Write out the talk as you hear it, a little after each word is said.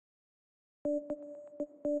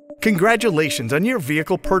Congratulations on your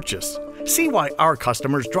vehicle purchase. See why our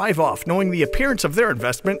customers drive off knowing the appearance of their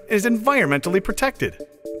investment is environmentally protected.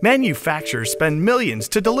 Manufacturers spend millions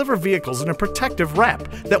to deliver vehicles in a protective wrap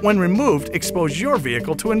that, when removed, expose your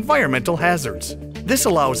vehicle to environmental hazards. This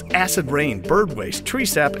allows acid rain, bird waste, tree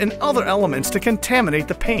sap, and other elements to contaminate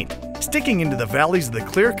the paint, sticking into the valleys of the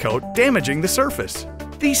clear coat, damaging the surface.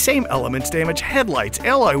 These same elements damage headlights,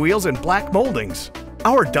 alloy wheels, and black moldings.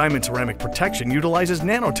 Our diamond ceramic protection utilizes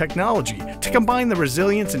nanotechnology to combine the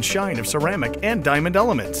resilience and shine of ceramic and diamond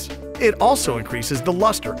elements. It also increases the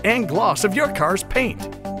luster and gloss of your car's paint.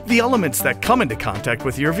 The elements that come into contact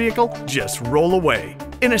with your vehicle just roll away.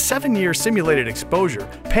 In a 7-year simulated exposure,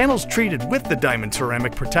 panels treated with the diamond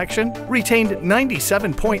ceramic protection retained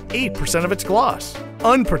 97.8% of its gloss.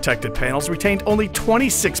 Unprotected panels retained only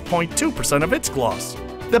 26.2% of its gloss.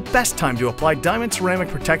 The best time to apply diamond ceramic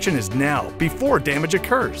protection is now, before damage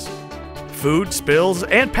occurs. Food, spills,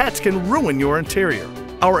 and pets can ruin your interior.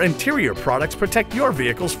 Our interior products protect your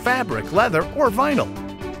vehicle's fabric, leather, or vinyl.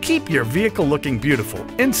 Keep your vehicle looking beautiful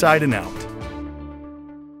inside and out.